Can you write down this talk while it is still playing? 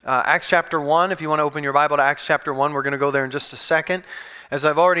Acts chapter 1, if you want to open your Bible to Acts chapter 1, we're going to go there in just a second. As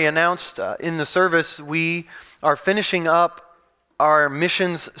I've already announced in the service, we are finishing up our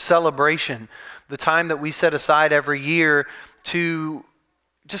missions celebration, the time that we set aside every year to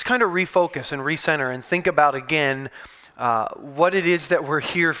just kind of refocus and recenter and think about again what it is that we're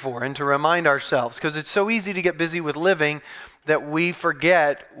here for, and to remind ourselves, because it's so easy to get busy with living that we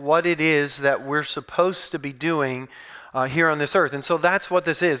forget what it is that we're supposed to be doing here on this earth. And so that's what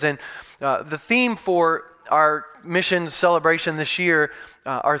this is. And the theme for our missions celebration this year,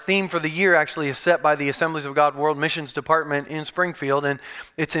 our theme for the year actually is set by the Assemblies of God World Missions Department in Springfield, and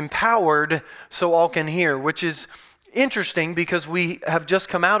it's Empowered So All Can Hear, which is interesting because we have just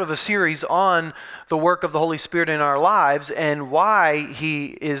come out of a series on the work of the Holy Spirit in our lives and why He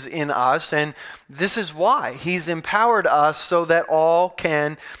is in us. And this is why He's empowered us so that all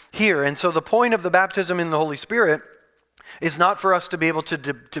can hear. And so the point of the baptism in the Holy Spirit is not for us to be able to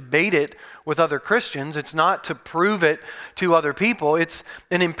debate it with other Christians. It's not to prove it to other people. It's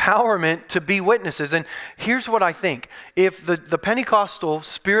an empowerment to be witnesses. And here's what I think. If the Pentecostal,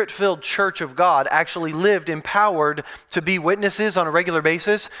 Spirit-filled church of God actually lived empowered to be witnesses on a regular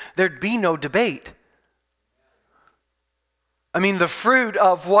basis, there'd be no debate. I mean, the fruit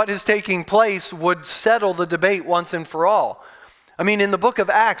of what is taking place would settle the debate once and for all. I mean, in the book of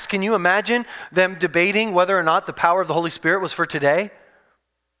Acts, can you imagine them debating whether or not the power of the Holy Spirit was for today?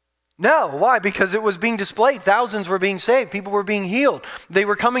 No. Why? Because it was being displayed. Thousands were being saved. People were being healed. They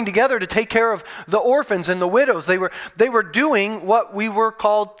were coming together to take care of the orphans and the widows. They were doing what we were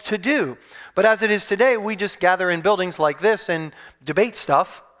called to do. But as it is today, we just gather in buildings like this and debate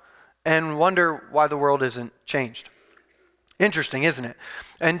stuff and wonder why the world isn't changed. Interesting, isn't it?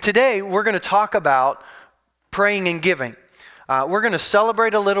 And today, we're going to talk about praying and giving. We're going to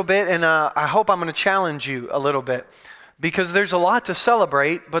celebrate a little bit, and I hope I'm going to challenge you a little bit, because there's a lot to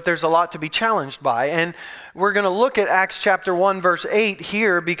celebrate, but there's a lot to be challenged by. And we're going to look at Acts chapter 1, verse 8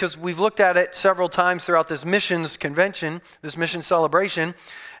 here, because we've looked at it several times throughout this missions convention, this mission celebration.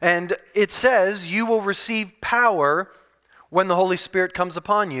 And it says, "You will receive power when the Holy Spirit comes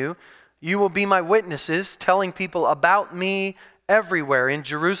upon you. You will be my witnesses, telling people about me everywhere, in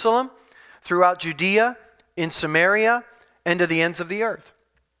Jerusalem, throughout Judea, in Samaria, and to the ends of the earth."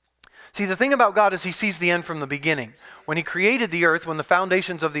 See, the thing about God is He sees the end from the beginning. When He created the earth, when the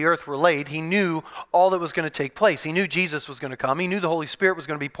foundations of the earth were laid, He knew all that was going to take place. He knew Jesus was going to come. He knew the Holy Spirit was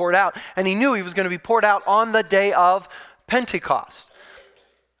going to be poured out. And He knew He was going to be poured out on the day of Pentecost.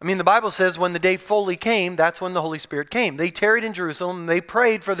 I mean, the Bible says when the day fully came, that's when the Holy Spirit came. They tarried in Jerusalem. They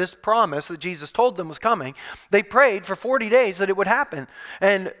prayed for this promise that Jesus told them was coming. They prayed for 40 days that it would happen.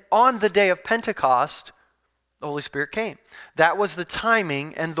 And on the day of Pentecost, the Holy Spirit came. That was the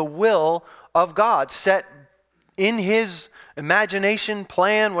timing and the will of God set in His imagination,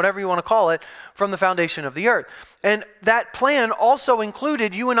 plan, whatever you want to call it, from the foundation of the earth. And that plan also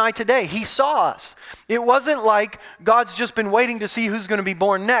included you and I today. He saw us. It wasn't like God's just been waiting to see who's going to be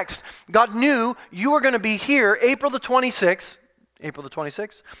born next. God knew you were going to be here April the 26th,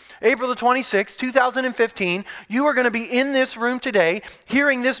 2015. You are going to be in this room today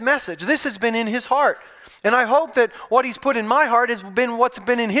hearing this message. This has been in His heart. And I hope that what He's put in my heart has been what's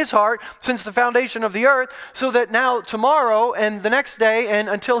been in His heart since the foundation of the earth, so that now, tomorrow, and the next day, and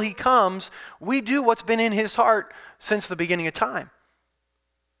until He comes, we do what's been in His heart since the beginning of time.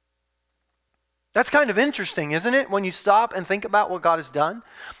 That's kind of interesting, isn't it, when you stop and think about what God has done?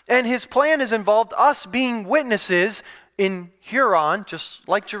 And His plan has involved us being witnesses in Huron, just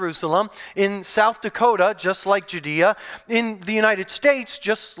like Jerusalem, in South Dakota, just like Judea, in the United States,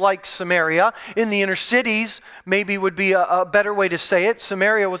 just like Samaria, in the inner cities, maybe would be a better way to say it.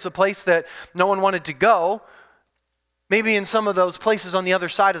 Samaria was a place that no one wanted to go. Maybe in some of those places on the other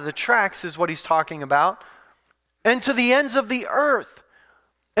side of the tracks is what he's talking about. And to the ends of the earth.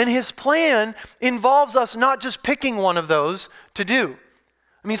 And His plan involves us not just picking one of those to do.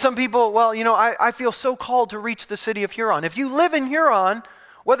 I mean, some people, well, you know, I feel so called to reach the city of Huron. If you live in Huron,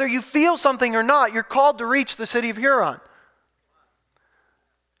 whether you feel something or not, you're called to reach the city of Huron.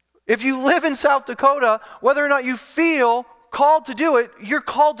 If you live in South Dakota, whether or not you feel called to do it, you're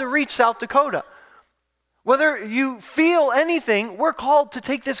called to reach South Dakota. Whether you feel anything, we're called to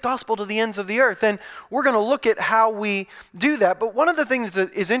take this gospel to the ends of the earth. And we're going to look at how we do that. But one of the things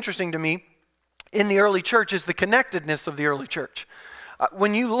that is interesting to me in the early church is the connectedness of the early church.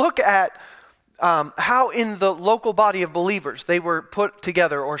 When you look at how in the local body of believers they were put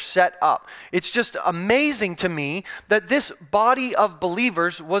together or set up, it's just amazing to me that this body of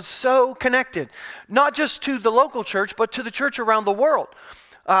believers was so connected, not just to the local church, but to the church around the world.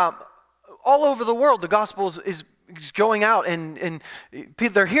 All over the world, the gospel is going out and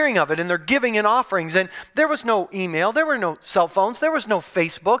they're hearing of it and they're giving in offerings. And there was no email, there were no cell phones, there was no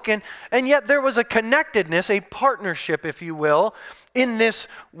Facebook, and yet there was a connectedness, a partnership, if you will, in this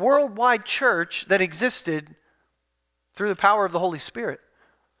worldwide church that existed through the power of the Holy Spirit,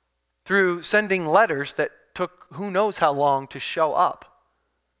 through sending letters that took who knows how long to show up,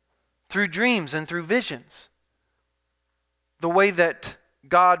 through dreams and through visions. The way that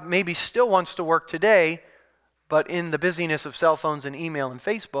God maybe still wants to work today, but in the busyness of cell phones and email and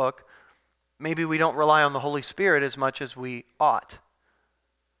Facebook, maybe we don't rely on the Holy Spirit as much as we ought.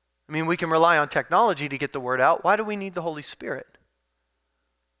 I mean, we can rely on technology to get the word out. Why do we need the Holy Spirit?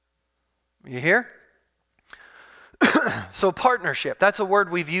 You hear? So partnership, that's a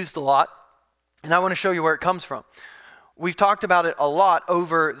word we've used a lot, and I want to show you where it comes from. We've talked about it a lot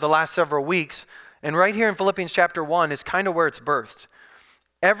over the last several weeks, and right here in Philippians chapter 1 is kind of where it's birthed.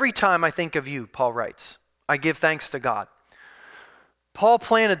 Every time I think of you, Paul writes, I give thanks to God. Paul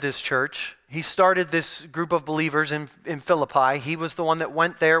planted this church. He started this group of believers in Philippi. He was the one that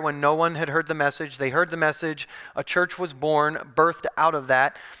went there when no one had heard the message. They heard the message. A church was born, birthed out of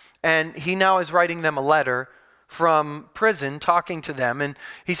that. And he now is writing them a letter from prison, talking to them. And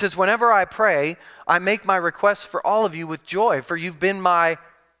he says, whenever I pray, I make my requests for all of you with joy, for you've been my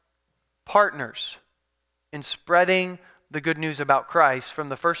partners in spreading the good news about Christ from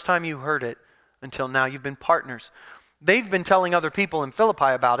the first time you heard it until now. You've been partners. They've been telling other people in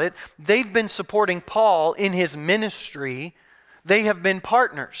Philippi about it. They've been supporting Paul in his ministry. They have been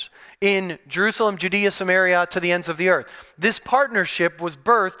partners in Jerusalem, Judea, Samaria, to the ends of the earth. This partnership was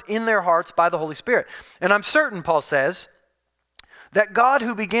birthed in their hearts by the Holy Spirit. And I'm certain, Paul says, that God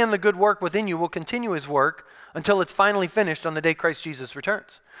who began the good work within you will continue his work until it's finally finished on the day Christ Jesus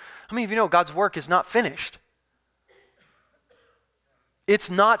returns. How many of you know God's work is not finished? It's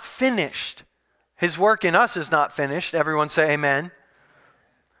not finished. His work in us is not finished. Everyone say amen.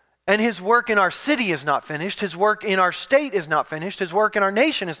 And his work in our city is not finished. His work in our state is not finished. His work in our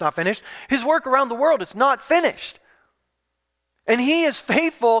nation is not finished. His work around the world is not finished. And he is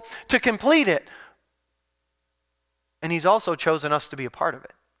faithful to complete it. And he's also chosen us to be a part of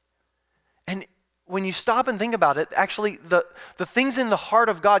it. And when you stop and think about it, actually the things in the heart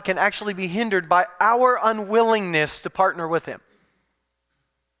of God can actually be hindered by our unwillingness to partner with him.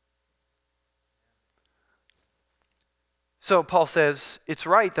 So Paul says, it's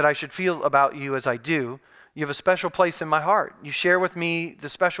right that I should feel about you as I do. You have a special place in my heart. You share with me the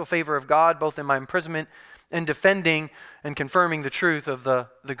special favor of God, both in my imprisonment and defending and confirming the truth of the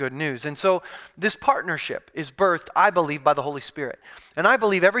good news. And so this partnership is birthed, I believe, by the Holy Spirit. And I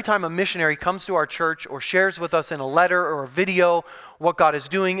believe every time a missionary comes to our church or shares with us in a letter or a video what God is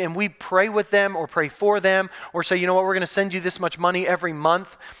doing, and we pray with them or pray for them or say, you know what, we're going to send you this much money every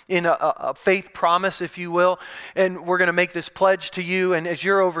month in a faith promise, if you will, and we're going to make this pledge to you, and as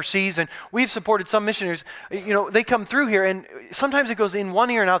you're overseas, and we've supported some missionaries, you know, they come through here, and sometimes it goes in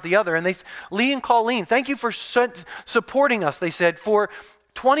one ear and out the other, and Lee and Colleen, thank you for supporting us, they said, for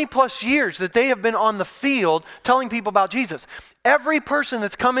 20 plus years that they have been on the field telling people about Jesus. Every person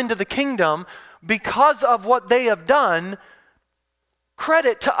that's come into the kingdom because of what they have done,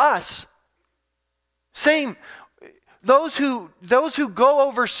 credit to us. Same. Those who go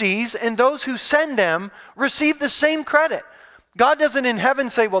overseas and those who send them receive the same credit. God doesn't in heaven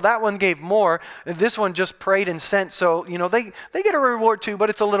say, well, that one gave more, and this one just prayed and sent, so, you know, they get a reward too, but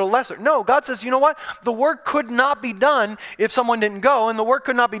it's a little lesser. No, God says, you know what? The work could not be done if someone didn't go, and the work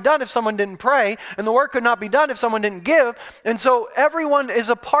could not be done if someone didn't pray, and the work could not be done if someone didn't give, and so everyone is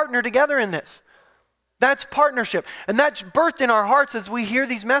a partner together in this. That's partnership. And that's birthed in our hearts as we hear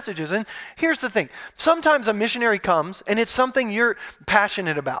these messages. And here's the thing. Sometimes a missionary comes and it's something you're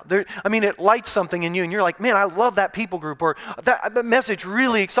passionate about. It lights something in you and you're like, man, I love that people group, or that message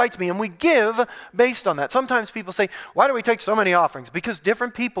really excites me. And we give based on that. Sometimes people say, why do we take so many offerings? Because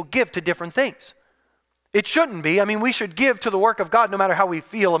different people give to different things. It shouldn't be. We should give to the work of God no matter how we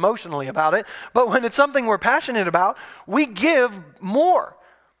feel emotionally about it. But when it's something we're passionate about, we give more.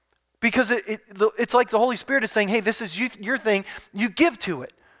 Because it's like the Holy Spirit is saying, hey, this is your thing, you give to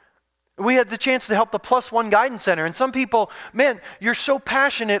it. We had the chance to help the Plus One Guidance Center, and some people, man, you're so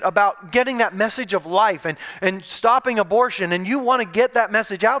passionate about getting that message of life and stopping abortion, and you want to get that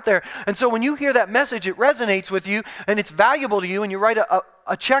message out there. And so when you hear that message, it resonates with you, and it's valuable to you, and you write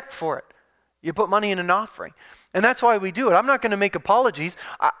a check for it. You put money in an offering. And that's why we do it. I'm not going to make apologies.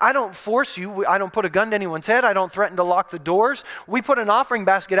 I don't force you. I don't put a gun to anyone's head. I don't threaten to lock the doors. We put an offering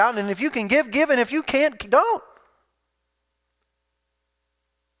basket out, and if you can give, give, and if you can't, don't.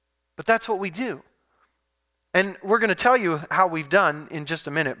 But that's what we do. And we're going to tell you how we've done in just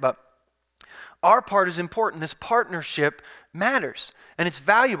a minute, but Our part is important. This partnership matters, and it's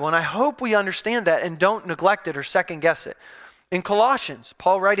valuable, and I hope we understand that and don't neglect it or second guess it. In Colossians,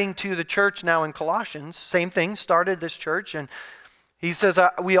 Paul writing to the church now in Colossians, same thing, started this church, and he says,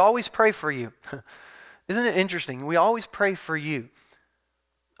 we always pray for you. Isn't it interesting? We always pray for you.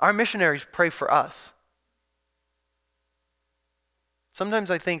 Our missionaries pray for us.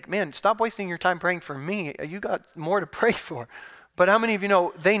 Sometimes I think, man, stop wasting your time praying for me. You got more to pray for. But how many of you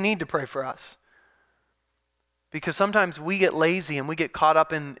know they need to pray for us? Because sometimes we get lazy and we get caught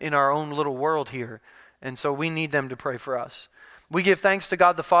up in our own little world here. And so we need them to pray for us. We give thanks to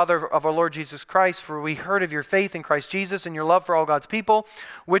God the Father of our Lord Jesus Christ, for we heard of your faith in Christ Jesus and your love for all God's people,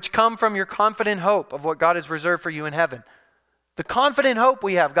 which come from your confident hope of what God has reserved for you in heaven. The confident hope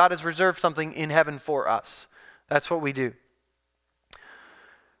we have, God has reserved something in heaven for us. That's what we do.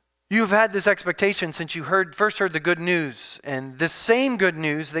 You've had this expectation since you first heard the good news, and this same good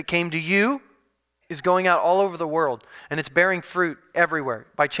news that came to you is going out all over the world, and it's bearing fruit everywhere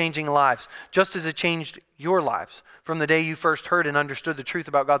by changing lives, just as it changed your lives from the day you first heard and understood the truth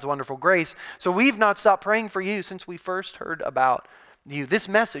about God's wonderful grace. So we've not stopped praying for you since we first heard about you. This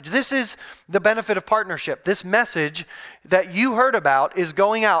message, this is the benefit of partnership. This message that you heard about is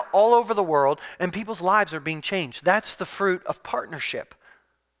going out all over the world, and people's lives are being changed. That's the fruit of partnership.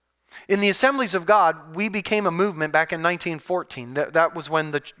 In the Assemblies of God, we became a movement back in 1914. That was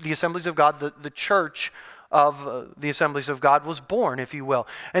when the Assemblies of God, the church of the Assemblies of God was born, if you will.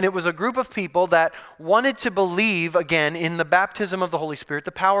 And it was a group of people that wanted to believe again in the baptism of the Holy Spirit,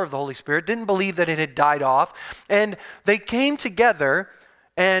 the power of the Holy Spirit, didn't believe that it had died off. And they came together,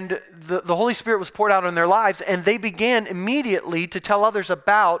 and the Holy Spirit was poured out on their lives, and they began immediately to tell others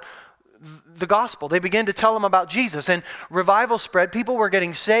about the gospel. They began to tell them about Jesus, and revival spread. People were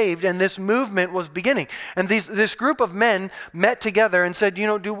getting saved, and this movement was beginning. And this group of men met together and said,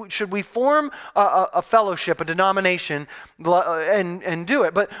 should we form a fellowship, a denomination, and do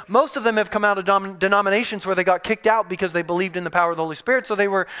it? But most of them have come out of denominations where they got kicked out because they believed in the power of the Holy Spirit. So they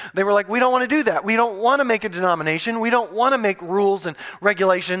were like, we don't want to do that. We don't want to make a denomination. We don't want to make rules and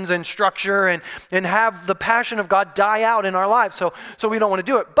regulations and structure and have the passion of God die out in our lives. So we don't want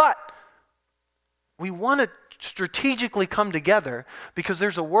to do it. But we want to strategically come together because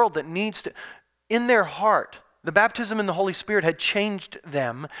there's a world that needs to, in their heart, the baptism in the Holy Spirit had changed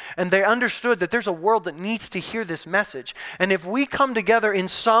them, and they understood that there's a world that needs to hear this message. And if we come together in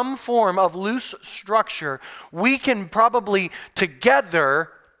some form of loose structure, we can probably together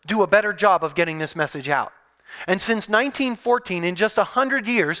do a better job of getting this message out. And since 1914, in just 100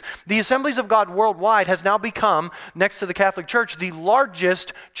 years, the Assemblies of God worldwide has now become, next to the Catholic Church, the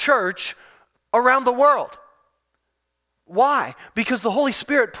largest church around the world. Why? Because the Holy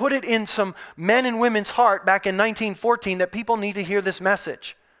Spirit put it in some men and women's heart back in 1914 that people need to hear this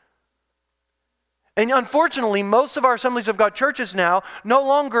message. And unfortunately, most of our Assemblies of God churches now no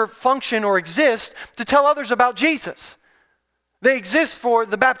longer function or exist to tell others about Jesus. They exist for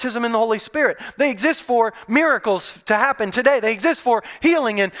the baptism in the Holy Spirit. They exist for miracles to happen today. They exist for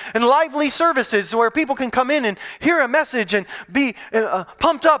healing and lively services where people can come in and hear a message and be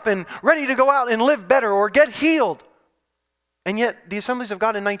pumped up and ready to go out and live better or get healed. And yet the Assemblies of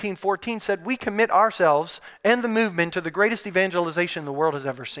God in 1914 said, we commit ourselves and the movement to the greatest evangelization the world has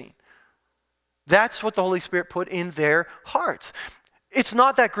ever seen. That's what the Holy Spirit put in their hearts. It's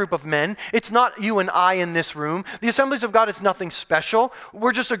not that group of men. It's not you and I in this room. The Assemblies of God is nothing special.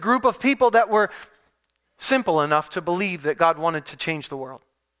 We're just a group of people that were simple enough to believe that God wanted to change the world.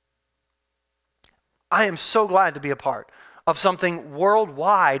 I am so glad to be a part of something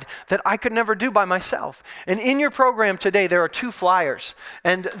worldwide that I could never do by myself. And in your program today, there are 2 flyers.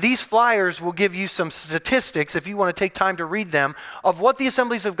 And these flyers will give you some statistics, if you want to take time to read them, of what the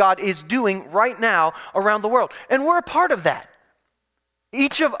Assemblies of God is doing right now around the world. And we're a part of that.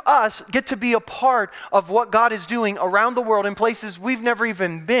 Each of us get to be a part of what God is doing around the world in places we've never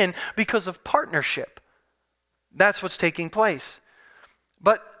even been because of partnership. That's what's taking place.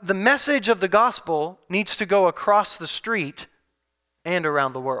 But the message of the gospel needs to go across the street and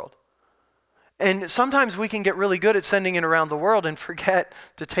around the world. And sometimes we can get really good at sending it around the world and forget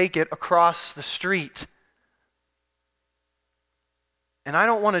to take it across the street. And I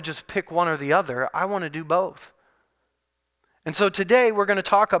don't want to just pick one or the other. I want to do both. And so today we're going to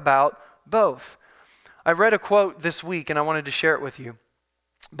talk about both. I read a quote this week and I wanted to share it with you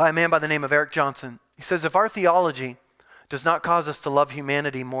by a man by the name of Eric Johnson. He says, if our theology does not cause us to love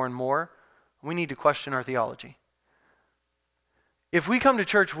humanity more and more, we need to question our theology. If we come to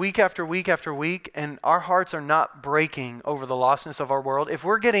church week after week after week and our hearts are not breaking over the lostness of our world, if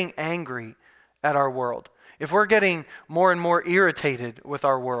we're getting angry at our world, if we're getting more and more irritated with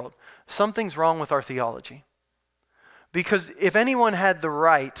our world, something's wrong with our theology. Because if anyone had the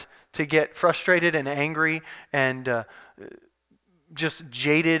right to get frustrated and angry and just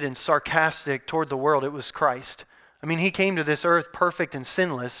jaded and sarcastic toward the world, it was Christ. I mean, he came to this earth perfect and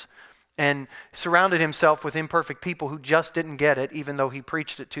sinless and surrounded himself with imperfect people who just didn't get it, even though he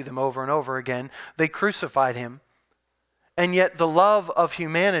preached it to them over and over again. They crucified him. And yet the love of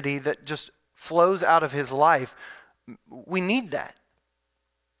humanity that just flows out of his life, we need that.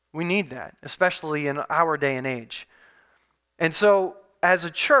 We need that, especially in our day and age. And so, as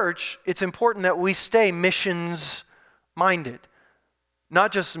a church, it's important that we stay missions-minded.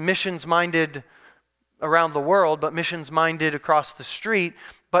 Not just missions-minded around the world, but missions-minded across the street.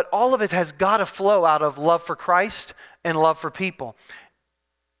 But all of it has got to flow out of love for Christ and love for people.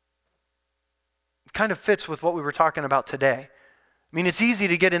 It kind of fits with what we were talking about today. I mean, it's easy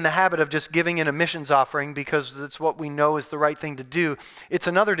to get in the habit of just giving in a missions offering because that's what we know is the right thing to do. It's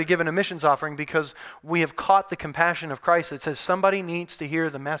another to give in a missions offering because we have caught the compassion of Christ that says somebody needs to hear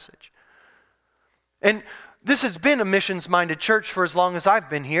the message. And this has been a missions-minded church for as long as I've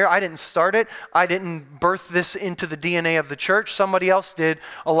been here. I didn't start it. I didn't birth this into the DNA of the church. Somebody else did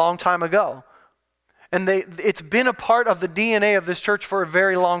a long time ago. And it's been a part of the DNA of this church for a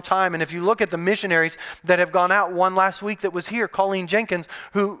very long time. And if you look at the missionaries that have gone out, one last week that was here, Colleen Jenkins,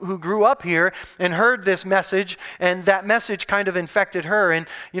 who grew up here and heard this message, and that message kind of infected her. And,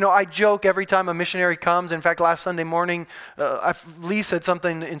 you know, I joke every time a missionary comes. In fact, last Sunday morning, Lee said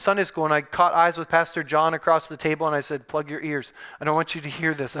something in Sunday school, and I caught eyes with Pastor John across the table, and I said, plug your ears. I don't want you to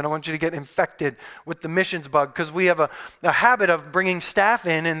hear this. I don't want you to get infected with the missions bug, because we have a habit of bringing staff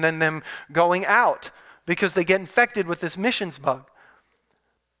in and then them going out, because they get infected with this missions bug.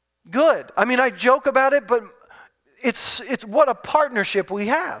 Good. I mean, I joke about it, but it's what a partnership we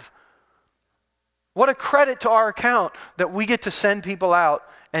have. What a credit to our account that we get to send people out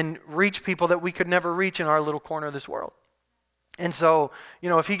and reach people that we could never reach in our little corner of this world. And so, you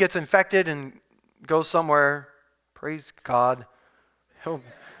know, if he gets infected and goes somewhere, praise God, he'll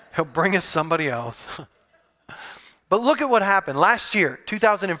bring us somebody else. But look at what happened last year,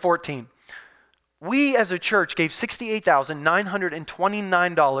 2014. We as a church gave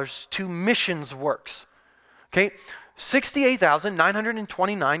 $68,929 to missions works. Okay?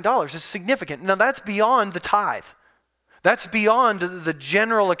 $68,929 is significant. Now that's beyond the tithe. That's beyond the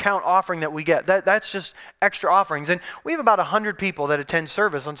general account offering that we get. That's just extra offerings. And we have about 100 people that attend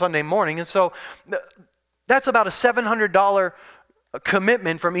service on Sunday morning. And so that's about a $700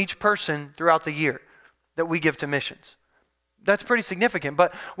 commitment from each person throughout the year that we give to missions. That's pretty significant.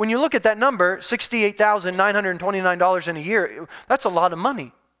 But when you look at that number, $68,929 in a year, that's a lot of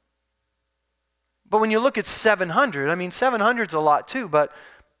money. But when you look at 700, I mean, 700 is a lot too, but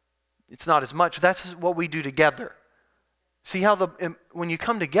it's not as much. That's what we do together. See how when you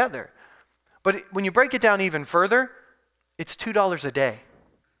come together. But when you break it down even further, it's $2 a day.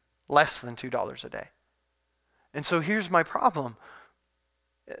 Less than $2 a day. And so here's my problem.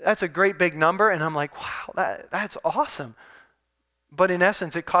 That's a great big number, and I'm like, wow, that's awesome. But in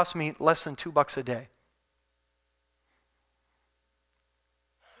essence, it costs me less than $2 a day.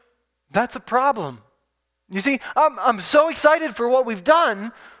 That's a problem. You see, I'm so excited for what we've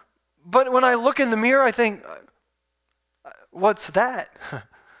done, but when I look in the mirror, I think, what's that?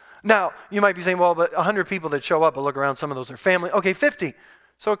 Now, you might be saying, well, but 100 people that show up, I look around, some of those are family. Okay, 50.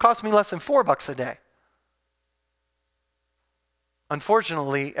 So it costs me less than $4 a day.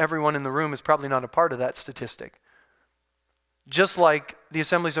 Unfortunately, everyone in the room is probably not a part of that statistic. Just like the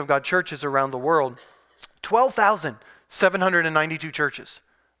Assemblies of God churches around the world, 12,792 churches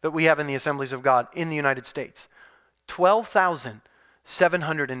that we have in the Assemblies of God in the United States.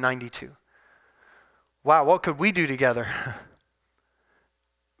 12,792. Wow, what could we do together?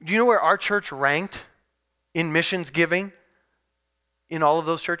 Do you know where our church ranked in missions giving in all of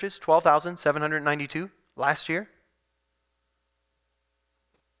those churches? 12,792 last year?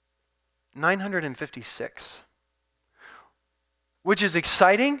 956. Which is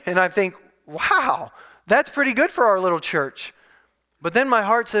exciting, and I think, wow, that's pretty good for our little church. But then my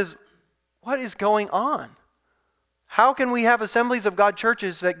heart says, what is going on? How can we have Assemblies of God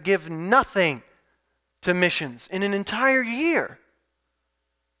churches that give nothing to missions in an entire year?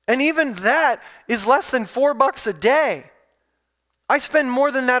 And even that is less than $4 a day. I spend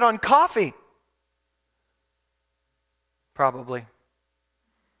more than that on coffee. Probably.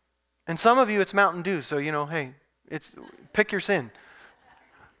 And some of you, it's Mountain Dew, so, you know, hey, pick your sin.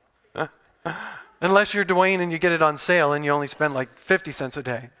 Unless you're Dwayne and you get it on sale and you only spend like 50 cents a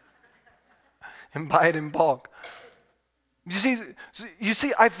day and buy it in bulk. You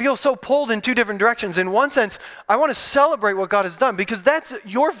see, I feel so pulled in two different directions. In one sense, I want to celebrate what God has done because that's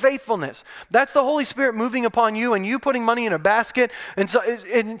your faithfulness. That's the Holy Spirit moving upon you and you putting money in a basket. And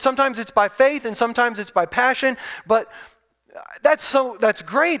sometimes it's by faith and sometimes it's by passion. But that's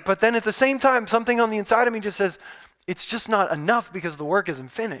great. But then at the same time, something on the inside of me just says, it's just not enough because the work isn't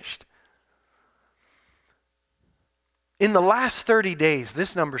finished. In the last 30 days,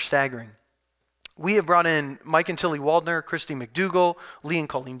 this number's staggering. We have brought in Mike and Tilly Waldner, Christy McDougall, Lee and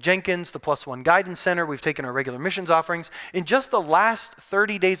Colleen Jenkins, the Plus One Guidance Center. We've taken our regular missions offerings. In just the last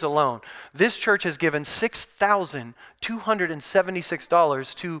 30 days alone, this church has given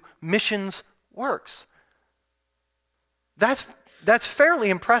 $6,276 to missions works. That's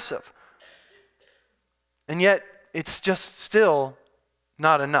fairly impressive. And yet, it's just still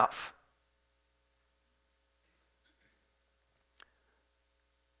not enough.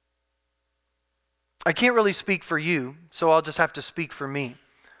 I can't really speak for you, so I'll just have to speak for me.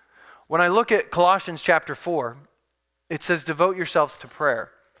 When I look at Colossians chapter 4, it says, devote yourselves to prayer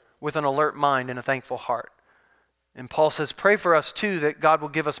with an alert mind and a thankful heart. And Paul says, pray for us too, that God will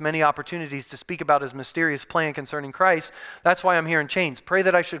give us many opportunities to speak about his mysterious plan concerning Christ. That's why I'm here in chains. Pray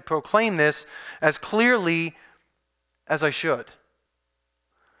that I should proclaim this as clearly as I should.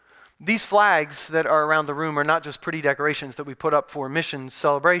 These flags that are around the room are not just pretty decorations that we put up for missions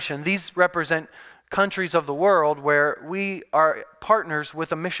celebration. These represent countries of the world where we are partners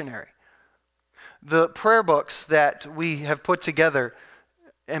with a missionary. The prayer books that we have put together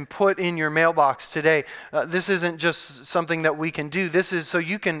and put in your mailbox today, this isn't just something that we can do. This is so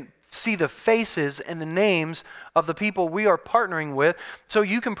you can see the faces and the names of the people we are partnering with so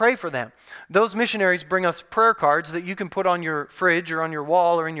you can pray for them. Those missionaries bring us prayer cards that you can put on your fridge or on your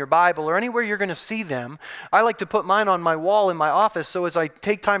wall or in your Bible or anywhere you're going to see them. I like to put mine on my wall in my office so as I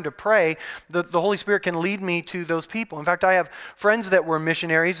take time to pray, the Holy Spirit can lead me to those people. In fact, I have friends that were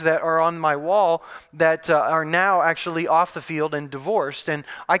missionaries that are on my wall that are now actually off the field and divorced, and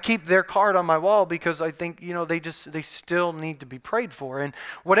I keep their card on my wall because I think, they still need to be prayed for. And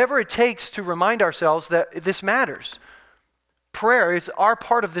whatever it takes to remind ourselves that this matters. Prayer is our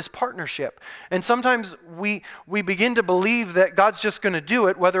part of this partnership. And sometimes we begin to believe that God's just going to do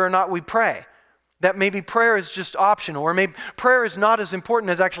it whether or not we pray. That maybe prayer is just optional, or maybe prayer is not as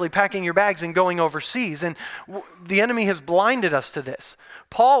important as actually packing your bags and going overseas. And the enemy has blinded us to this.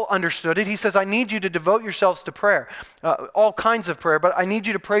 Paul understood it. He says, I need you to devote yourselves to prayer, all kinds of prayer, but I need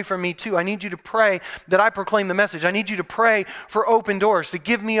you to pray for me too. I need you to pray that I proclaim the message. I need you to pray for open doors, to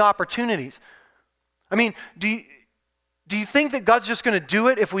give me opportunities. I mean, do you think that God's just going to do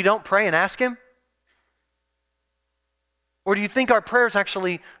it if we don't pray and ask him? Or do you think our prayers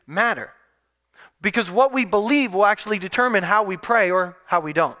actually matter? Because what we believe will actually determine how we pray or how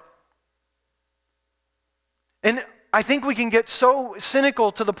we don't. And I think we can get so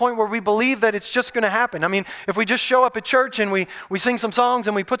cynical to the point where we believe that it's just going to happen. I mean, if we just show up at church and we sing some songs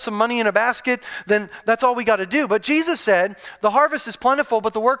and we put some money in a basket, then that's all we got to do. But Jesus said, the harvest is plentiful,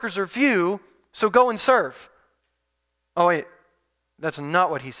 but the workers are few, so go and serve. Oh wait, that's not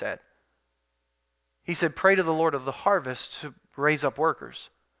what he said. He said, pray to the Lord of the harvest to raise up workers.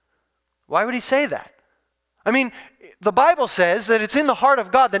 Why would he say that? I mean, the Bible says that it's in the heart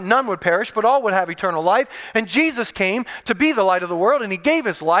of God that none would perish, but all would have eternal life. And Jesus came to be the light of the world, and he gave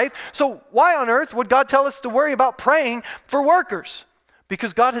his life. So why on earth would God tell us to worry about praying for workers?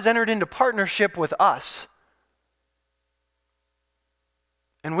 Because God has entered into partnership with us.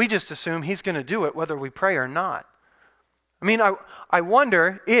 And we just assume he's going to do it whether we pray or not. I mean, I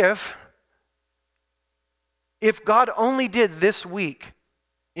wonder if God only did this week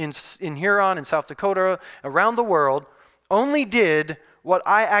in Huron, in South Dakota, around the world, only did what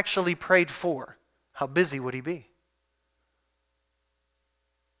I actually prayed for, how busy would he be?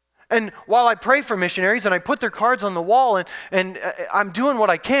 And while I pray for missionaries and I put their cards on the wall and I'm doing what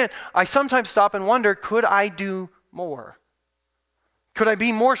I can, I sometimes stop and wonder, could I do more? Could I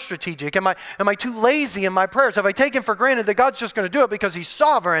be more strategic? Am I too lazy in my prayers? Have I taken for granted that God's just going to do it because he's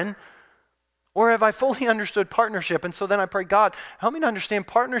sovereign? Or have I fully understood partnership? And so then I pray, God, help me to understand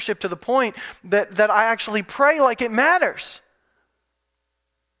partnership to the point that I actually pray like it matters.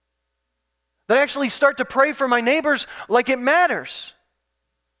 That I actually start to pray for my neighbors like it matters.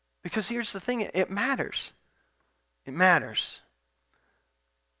 Because here's the thing, it matters. It matters.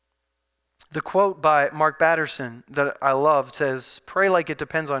 The quote by Mark Batterson that I love says, pray like it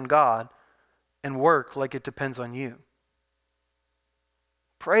depends on God and work like it depends on you.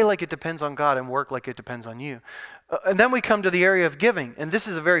 Pray like it depends on God and work like it depends on you. And then we come to the area of giving. And this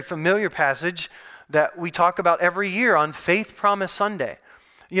is a very familiar passage that we talk about every year on Faith Promise Sunday.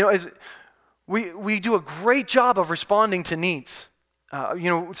 We do a great job of responding to needs.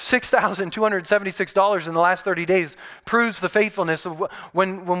 $6,276 in the last 30 days proves the faithfulness of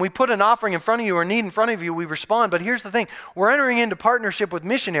when we put an offering in front of you or need in front of you, we respond. But here's the thing. We're entering into partnership with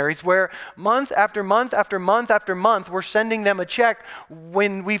missionaries where month after month after month after month, we're sending them a check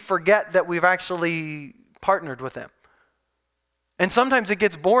when we forget that we've actually partnered with them. And sometimes it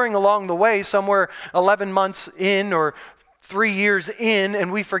gets boring along the way, somewhere 11 months in or 3 years in,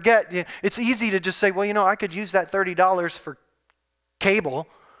 and we forget. It's easy to just say, well, I could use that $30 for cable,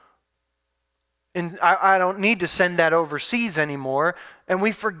 and I don't need to send that overseas anymore, and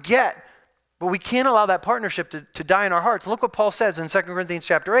we forget. But we can't allow that partnership to die in our hearts. Look what Paul says in 2 Corinthians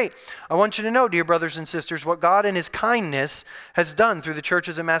chapter 8. I want you to know, dear brothers and sisters, what God in his kindness has done through the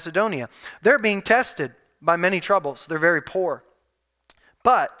churches in Macedonia. They're being tested by many troubles. They're very poor.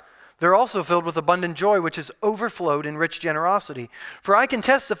 But they're also filled with abundant joy, which has overflowed in rich generosity. For I can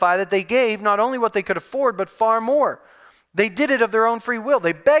testify that they gave not only what they could afford, but far more. They did it of their own free will.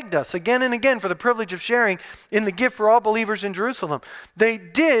 They begged us again and again for the privilege of sharing in the gift for all believers in Jerusalem. They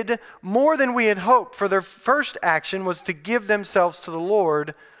did more than we had hoped, for their first action was to give themselves to the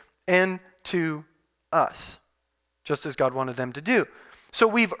Lord and to us, just as God wanted them to do. So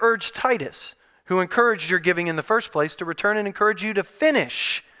we've urged Titus, who encouraged your giving in the first place, to return and encourage you to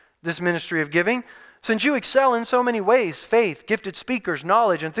finish this ministry of giving. Since you excel in so many ways, faith, gifted speakers,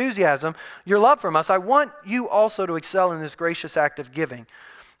 knowledge, enthusiasm, your love from us, I want you also to excel in this gracious act of giving.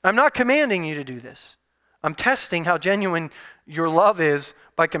 I'm not commanding you to do this. I'm testing how genuine your love is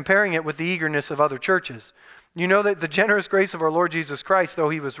by comparing it with the eagerness of other churches. You know that the generous grace of our Lord Jesus Christ, though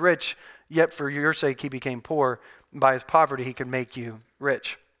he was rich, yet for your sake he became poor, and by his poverty he could make you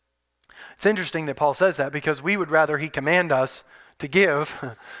rich. It's interesting that Paul says that, because we would rather he command us to give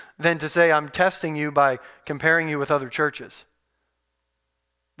than to say, I'm testing you by comparing you with other churches.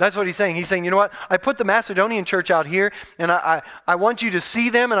 That's what he's saying. He's saying, you know what? I put the Macedonian church out here, and I want you to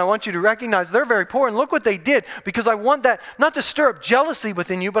see them, and I want you to recognize they're very poor, and look what they did, because I want that, not to stir up jealousy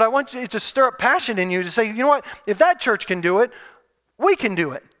within you, but I want you to stir up passion in you to say, you know what? If that church can do it, we can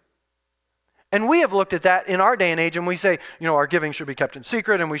do it. And we have looked at that in our day and age, and we say, our giving should be kept in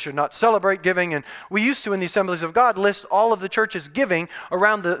secret, and we should not celebrate giving. And we used to, in the Assemblies of God, list all of the churches giving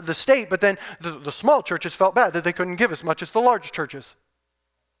around the state, but then the small churches felt bad that they couldn't give as much as the large churches.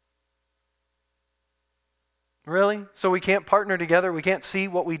 Really? So we can't partner together? We can't see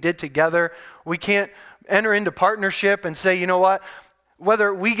what we did together? We can't enter into partnership and say, you know what?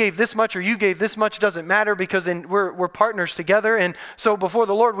 Whether we gave this much or you gave this much doesn't matter, because we're partners together, and so before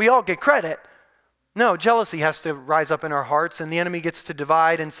the Lord we all get credit. No, jealousy has to rise up in our hearts, and the enemy gets to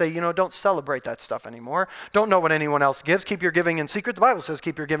divide and say, don't celebrate that stuff anymore. Don't know what anyone else gives. Keep your giving in secret. The Bible says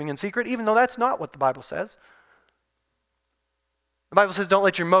keep your giving in secret, even though that's not what the Bible says. The Bible says don't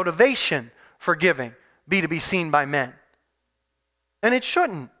let your motivation for giving be to be seen by men. And it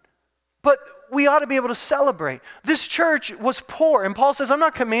shouldn't. But we ought to be able to celebrate. This church was poor, and Paul says, I'm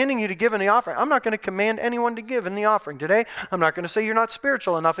not commanding you to give in the offering. I'm not going to command anyone to give in the offering today. I'm not going to say you're not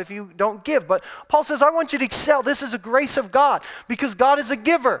spiritual enough if you don't give. But Paul says, I want you to excel. This is a grace of God, because God is a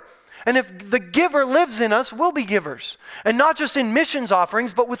giver. And if the giver lives in us, we'll be givers. And not just in missions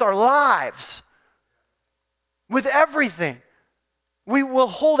offerings, but with our lives. With everything. We will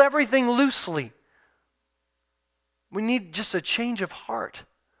hold everything loosely. We need just a change of heart,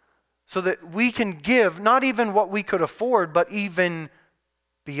 so that we can give not even what we could afford, but even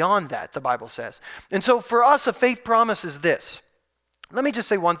beyond that, the Bible says. And so for us, a faith promise is this. Let me just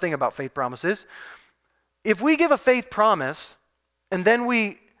say one thing about faith promises. If we give a faith promise, and then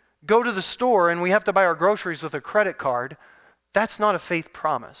we go to the store and we have to buy our groceries with a credit card, that's not a faith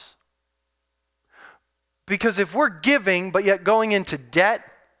promise. Because if we're giving, but yet going into debt,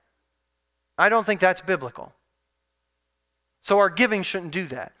 I don't think that's biblical. So our giving shouldn't do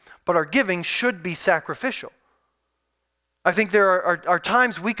that. But our giving should be sacrificial. I think there are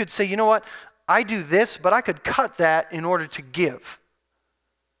times we could say, you know what, I do this, but I could cut that in order to give.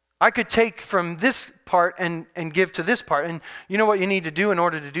 I could take from this part and give to this part. And you know what you need to do in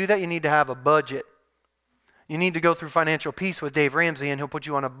order to do that? You need to have a budget. You need to go through Financial Peace with Dave Ramsey, and he'll put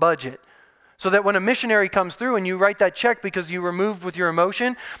you on a budget. So that when a missionary comes through and you write that check because you were moved with your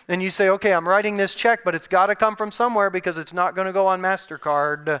emotion, and you say, okay, I'm writing this check, but it's got to come from somewhere because it's not going to go on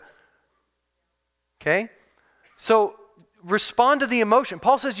MasterCard. Okay? So respond to the emotion.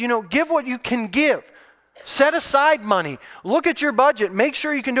 Paul says, give what you can give. Set aside money. Look at your budget. Make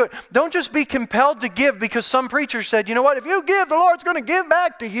sure you can do it. Don't just be compelled to give because some preacher said, you know what, if you give, the Lord's going to give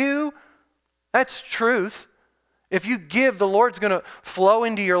back to you. That's truth. If you give, the Lord's going to flow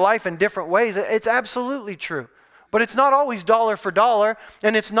into your life in different ways. It's absolutely true. But it's not always dollar for dollar,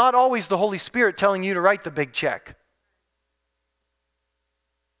 and it's not always the Holy Spirit telling you to write the big check.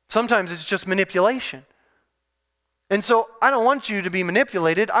 Sometimes it's just manipulation. And so I don't want you to be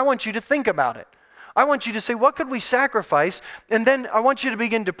manipulated. I want you to think about it. I want you to say, what could we sacrifice? And then I want you to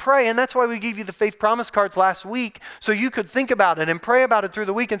begin to pray. And that's why we gave you the faith promise cards last week, so you could think about it and pray about it through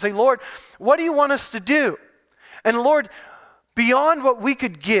the week and say, Lord, what do you want us to do? And Lord, beyond what we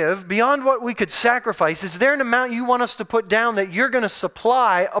could give, beyond what we could sacrifice, is there an amount you want us to put down that you're going to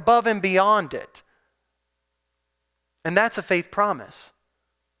supply above and beyond it? And that's a faith promise.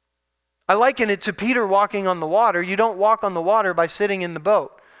 I liken it to Peter walking on the water. You don't walk on the water by sitting in the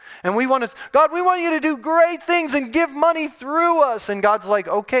boat. And we want to, God, we want you to do great things and give money through us. And God's like,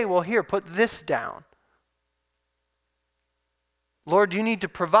 okay, well, here, put this down. Lord, you need to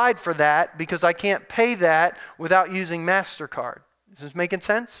provide for that because I can't pay that without using MasterCard. Is this making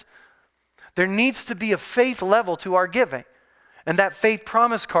sense? There needs to be a faith level to our giving. And that faith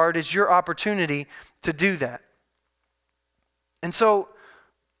promise card is your opportunity to do that. And so,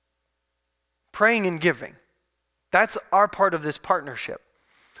 praying and giving, that's our part of this partnership.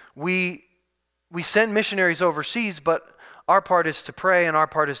 We send missionaries overseas, but our part is to pray and our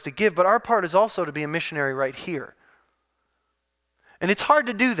part is to give, but our part is also to be a missionary right here. And it's hard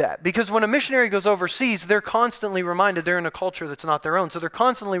to do that because when a missionary goes overseas, they're constantly reminded they're in a culture that's not their own. So they're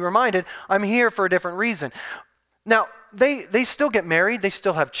constantly reminded, I'm here for a different reason. Now, they still get married, they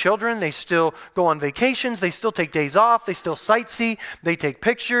still have children, they still go on vacations, they still take days off, they still sightsee, they take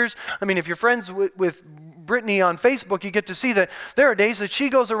pictures. I mean, if you're friends with Brittany on Facebook, you get to see that there are days that she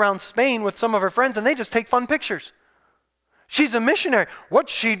goes around Spain with some of her friends and they just take fun pictures. She's a missionary.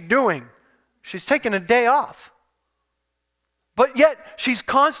 What's she doing? She's taking a day off. But yet, she's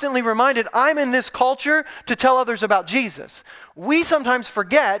constantly reminded, I'm in this culture to tell others about Jesus. We sometimes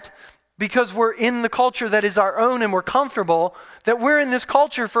forget, because we're in the culture that is our own and we're comfortable, that we're in this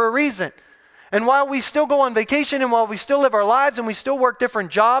culture for a reason. And while we still go on vacation and while we still live our lives and we still work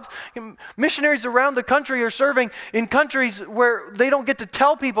different jobs, missionaries around the country are serving in countries where they don't get to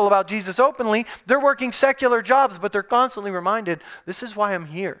tell people about Jesus openly. They're working secular jobs, but they're constantly reminded, this is why I'm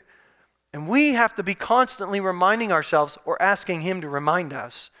here. And we have to be constantly reminding ourselves or asking Him to remind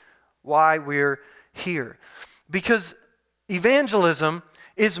us why we're here. Because evangelism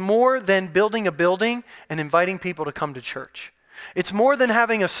is more than building a building and inviting people to come to church. It's more than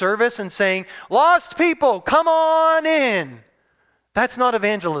having a service and saying, lost people, come on in. That's not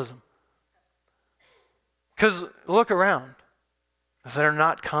evangelism. Because look around. They're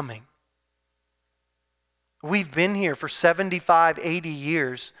not coming. We've been here for 75, 80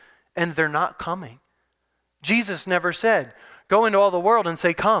 years, and they're not coming. Jesus never said, go into all the world and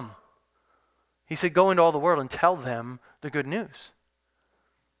say, come. He said, go into all the world and tell them the good news.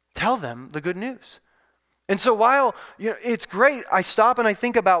 Tell them the good news. And so while it's great, I stop and I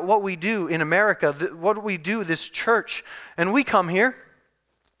think about what we do in America, what we do, this church. And we come here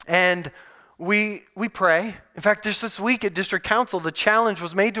and we pray. In fact, just this week at District Council, the challenge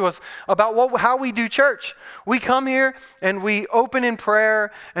was made to us about how we do church. We come here and we open in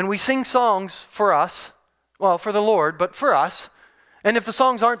prayer and we sing songs for us. Well, for the Lord, but for us. And if the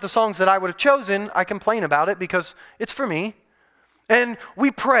songs aren't the songs that I would have chosen, I complain about it because it's for me. And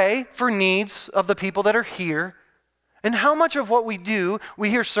we pray for needs of the people that are here. And how much of what we do, we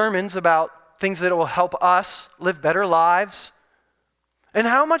hear sermons about things that will help us live better lives. And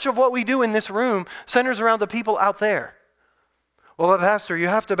how much of what we do in this room centers around the people out there? Well, but Pastor, you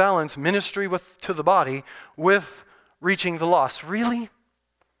have to balance ministry to the body with reaching the lost. Really?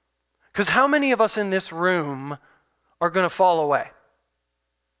 Because how many of us in this room are going to fall away?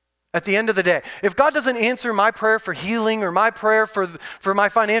 At the end of the day, if God doesn't answer my prayer for healing or my prayer for my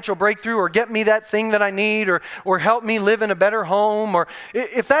financial breakthrough or get me that thing that I need or help me live in a better home, or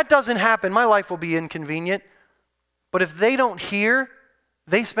if that doesn't happen, my life will be inconvenient. But if they don't hear,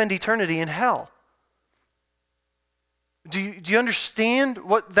 they spend eternity in hell. Do you understand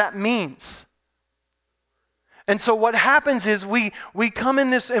what that means? And so what happens is we come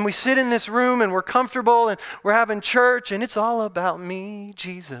in this and we sit in this room and we're comfortable and we're having church and it's all about me,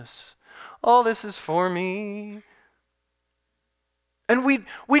 Jesus. All this is for me. And we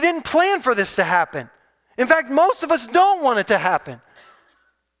didn't plan for this to happen. In fact, most of us don't want it to happen.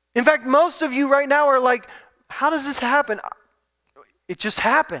 In fact, most of you right now are like, how does this happen? It just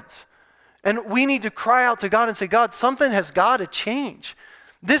happens. And we need to cry out to God and say, God, something has got to change.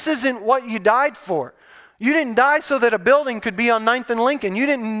 This isn't what you died for. You didn't die so that a building could be on 9th and Lincoln. You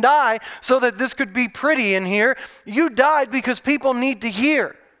didn't die so that this could be pretty in here. You died because people need to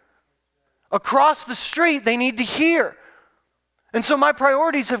hear. Across the street, they need to hear. And so my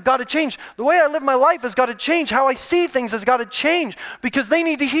priorities have got to change. The way I live my life has got to change. How I see things has got to change because they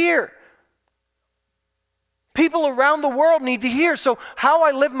need to hear. People around the world need to hear. So how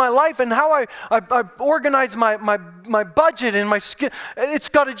I live my life and how I organize my budget and my skill, it's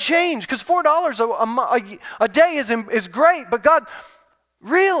got to change because $4 a day is great. But God,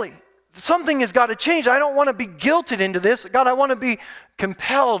 really, something has got to change. I don't want to be guilted into this. God, I want to be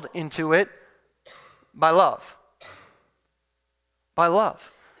compelled into it by love. By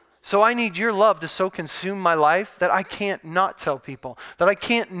love. So I need your love to so consume my life that I can't not tell people, that I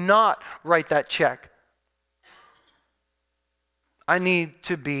can't not write that check. I need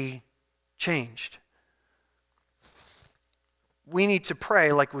to be changed. We need to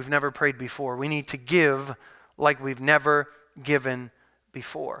pray like we've never prayed before. We need to give like we've never given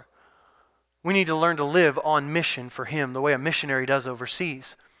before. We need to learn to live on mission for Him the way a missionary does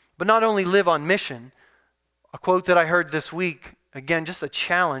overseas. But not only live on mission, a quote that I heard this week, again, just a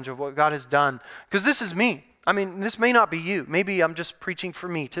challenge of what God has done. Because this is me. I mean, this may not be you. Maybe I'm just preaching for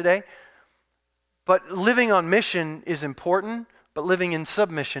me today. But living on mission is important, but living in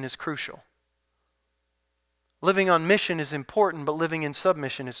submission is crucial. Living on mission is important, but living in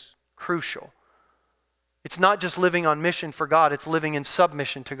submission is crucial. It's not just living on mission for God, it's living in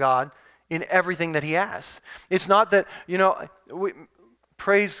submission to God in everything that He has. It's not that,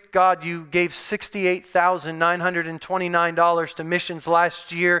 praise God, you gave $68,929 to missions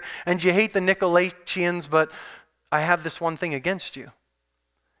last year, and you hate the Nicolaitans, but I have this one thing against you.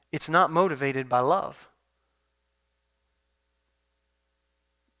 It's not motivated by love.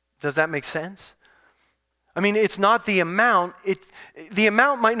 Does that make sense? I mean, it's not the amount. The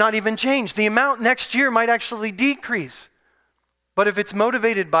amount might not even change. The amount next year might actually decrease. But if it's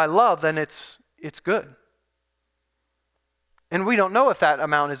motivated by love, then it's good. And we don't know if that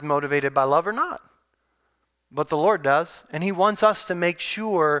amount is motivated by love or not. But the Lord does. And He wants us to make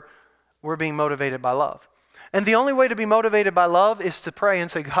sure we're being motivated by love. And the only way to be motivated by love is to pray and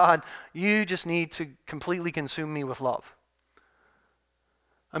say, God, you just need to completely consume me with love.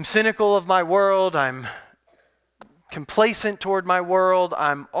 I'm cynical of my world. I'm complacent toward my world.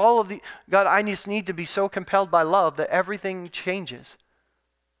 God, I just need to be so compelled by love that everything changes.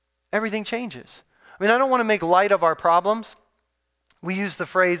 Everything changes. I mean, I don't want to make light of our problems. We use the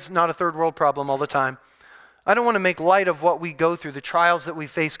phrase, not a third world problem, all the time. I don't want to make light of what we go through, the trials that we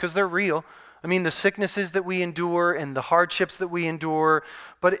face, because they're real. I mean, the sicknesses that we endure and the hardships that we endure.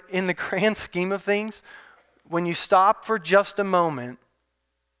 But in the grand scheme of things, when you stop for just a moment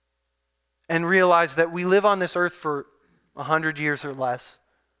and realize that we live on this earth for 100 years or less.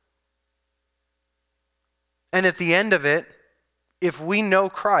 And at the end of it, if we know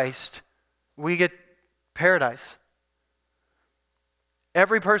Christ, we get paradise.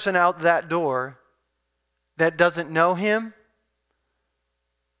 Every person out that door that doesn't know Him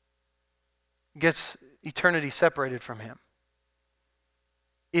gets eternity separated from Him.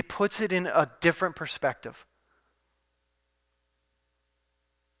 It puts it in a different perspective.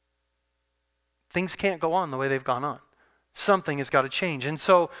 Things can't go on the way they've gone on. Something has got to change. And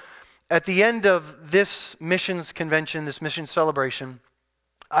so at the end of this missions convention, this mission celebration,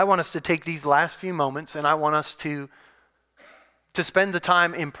 I want us to take these last few moments and I want us to spend the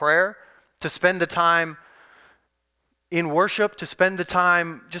time in prayer, to spend the time in worship, to spend the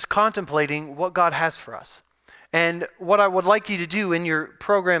time just contemplating what God has for us. And what I would like you to do in your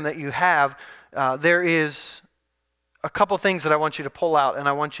program that you have, there is a couple things that I want you to pull out and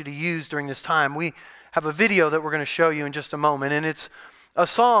I want you to use during this time. We have a video that we're going to show you in just a moment, and it's a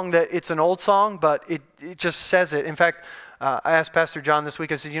song it's an old song, but it just says it. In fact, I asked Pastor John this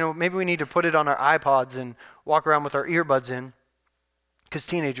week, I said, maybe we need to put it on our iPods and walk around with our earbuds in, because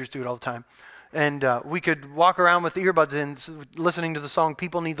teenagers do it all the time. And we could walk around with the earbuds in, listening to the song,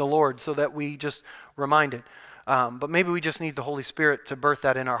 People Need the Lord, so that we just remind it. But maybe we just need the Holy Spirit to birth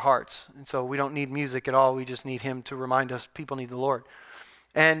that in our hearts. And so we don't need music at all. We just need Him to remind us people need the Lord.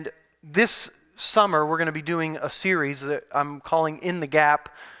 And this summer, we're going to be doing a series that I'm calling In the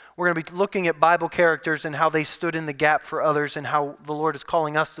Gap. We're going to be looking at Bible characters and how they stood in the gap for others and how the Lord is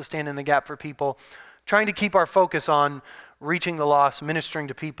calling us to stand in the gap for people, trying to keep our focus on reaching the lost, ministering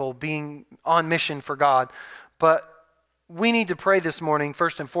to people, being on mission for God. But we need to pray this morning,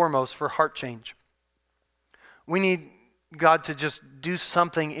 first and foremost, for heart change. We need God to just do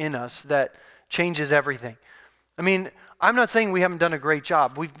something in us that changes everything. I mean, I'm not saying we haven't done a great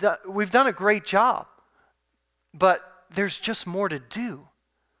job. We've done a great job, but there's just more to do.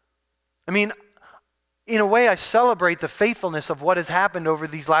 I mean, in a way, I celebrate the faithfulness of what has happened over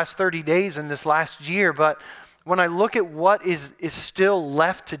these last 30 days and this last year, but when I look at what is still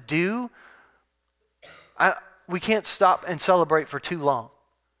left to do, we can't stop and celebrate for too long.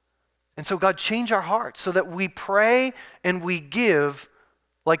 And so God, change our hearts so that we pray and we give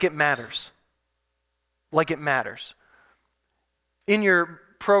like it matters. Like it matters. In your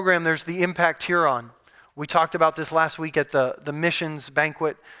program, there's the Impact Huron. We talked about this last week at the missions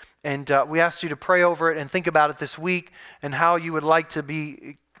banquet, and we asked you to pray over it and think about it this week and how you would like to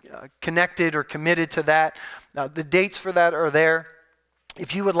be connected or committed to that. The dates for that are there.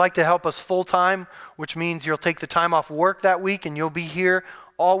 If you would like to help us full-time, which means you'll take the time off work that week and you'll be here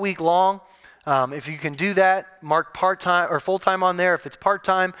all week long. If you can do that, mark part-time or full-time on there. If it's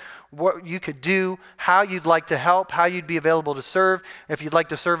part-time, what you could do, how you'd like to help, how you'd be available to serve. If you'd like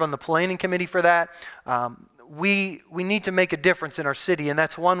to serve on the planning committee for that, we need to make a difference in our city, and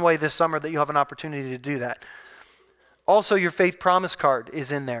that's one way this summer that you have an opportunity to do that. Also, your faith promise card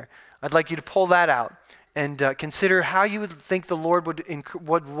is in there. I'd like you to pull that out and consider how you would think the Lord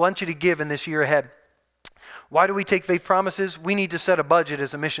would want you to give in this year ahead. Why do we take faith promises? We need to set a budget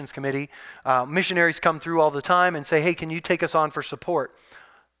as a missions committee. Missionaries come through all the time and say, hey, can you take us on for support?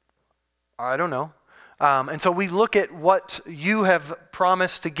 I don't know. And so we look at what you have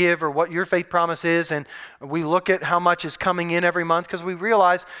promised to give or what your faith promise is, and we look at how much is coming in every month because we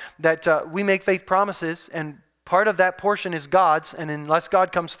realize that we make faith promises, and part of that portion is God's, and unless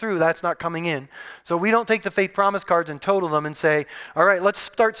God comes through, that's not coming in. So we don't take the faith promise cards and total them and say, all right, let's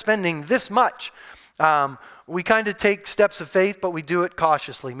start spending this much. We kind of take steps of faith, but we do it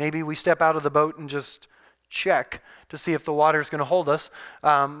cautiously. Maybe we step out of the boat and just check to see if the water is going to hold us.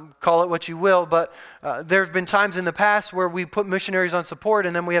 Call it what you will, but there have been times in the past where we put missionaries on support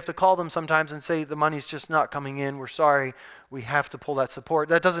and then we have to call them sometimes and say the money's just not coming in. We're sorry. We have to pull that support.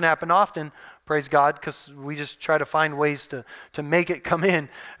 That doesn't happen often, praise God, because we just try to find ways to make it come in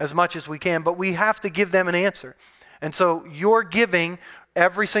as much as we can, but we have to give them an answer. And so your giving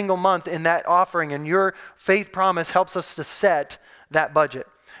every single month in that offering and your faith promise helps us to set that budget.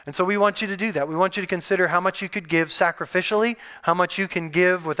 And so we want you to do that. We want you to consider how much you could give sacrificially, how much you can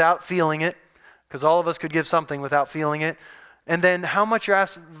give without feeling it, because all of us could give something without feeling it, and then how much you're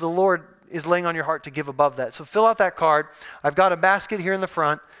asking the Lord is laying on your heart to give above that. So fill out that card. I've got a basket here in the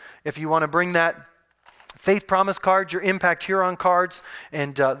front if you want to bring that faith promise card, your Impact Huron cards,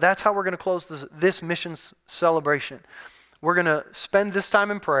 and that's how we're going to close this missions celebration. We're going to spend this time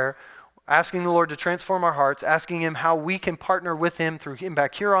in prayer, asking the Lord to transform our hearts, asking Him how we can partner with Him through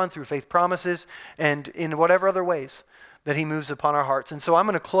Impact Huron, through faith promises, and in whatever other ways that He moves upon our hearts. And so I'm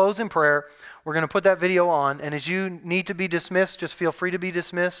going to close in prayer. We're going to put that video on, and as you need to be dismissed, just feel free to be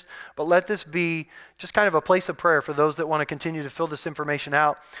dismissed, but let this be just kind of a place of prayer for those that want to continue to fill this information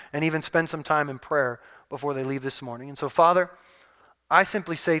out and even spend some time in prayer before they leave this morning. And so, Father, I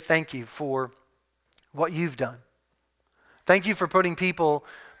simply say thank you for what you've done. Thank you for putting people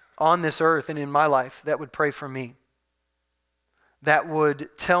on this earth and in my life that would pray for me, that would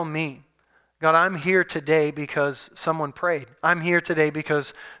tell me, God, I'm here today because someone prayed. I'm here today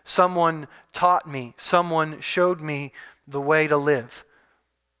because someone taught me, someone showed me the way to live.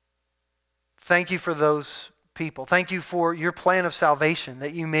 Thank you for those people. Thank you for your plan of salvation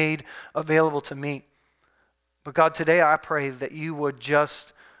that you made available to me. But God, today I pray that you would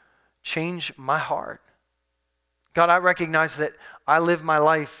just change my heart. God, I recognize that I live my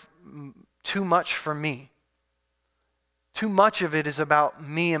life too much for me. Too much of it is about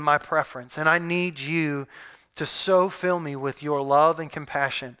me and my preference. And I need you to so fill me with your love and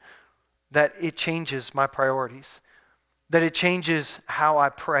compassion that it changes my priorities, that it changes how I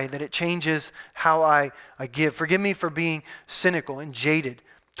pray, that it changes how I give. Forgive me for being cynical and jaded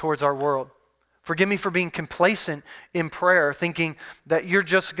towards our world. Forgive me for being complacent in prayer, thinking that you're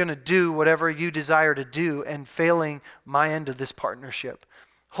just going to do whatever you desire to do and failing my end of this partnership.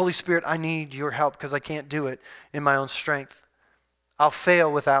 Holy Spirit, I need your help because I can't do it in my own strength. I'll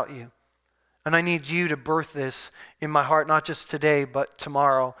fail without you. And I need you to birth this in my heart, not just today, but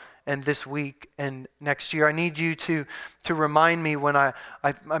tomorrow and this week and next year. I need you to remind me when I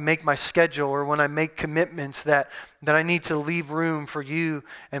make my schedule or when I make commitments that I need to leave room for you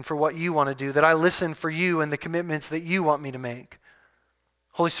and for what you want to do, that I listen for you and the commitments that you want me to make.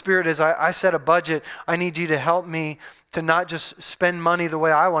 Holy Spirit, as I set a budget, I need you to help me to not just spend money the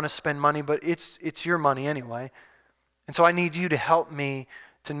way I want to spend money, but it's your money anyway. And so I need you to help me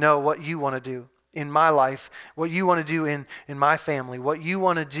to know what you want to do in my life, what you want to do in my family, what you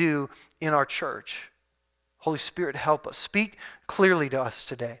want to do in our church. Holy Spirit, help us. Speak clearly to us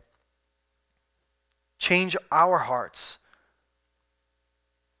today. Change our hearts.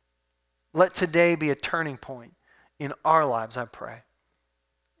 Let today be a turning point in our lives, I pray.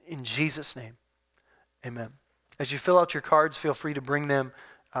 In Jesus' name, amen. As you fill out your cards, feel free to bring them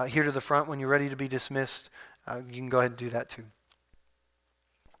here to the front when you're ready to be dismissed. you can go ahead and do that too.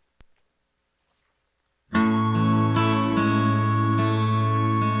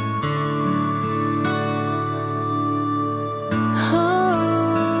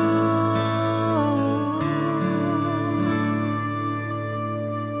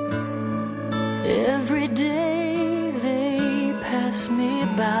 Every day they pass me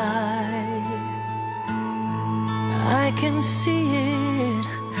by, I can see it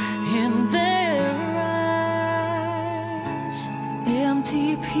in their eyes.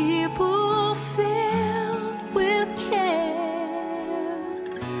 Empty people filled with care,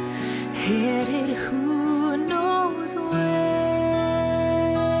 headed who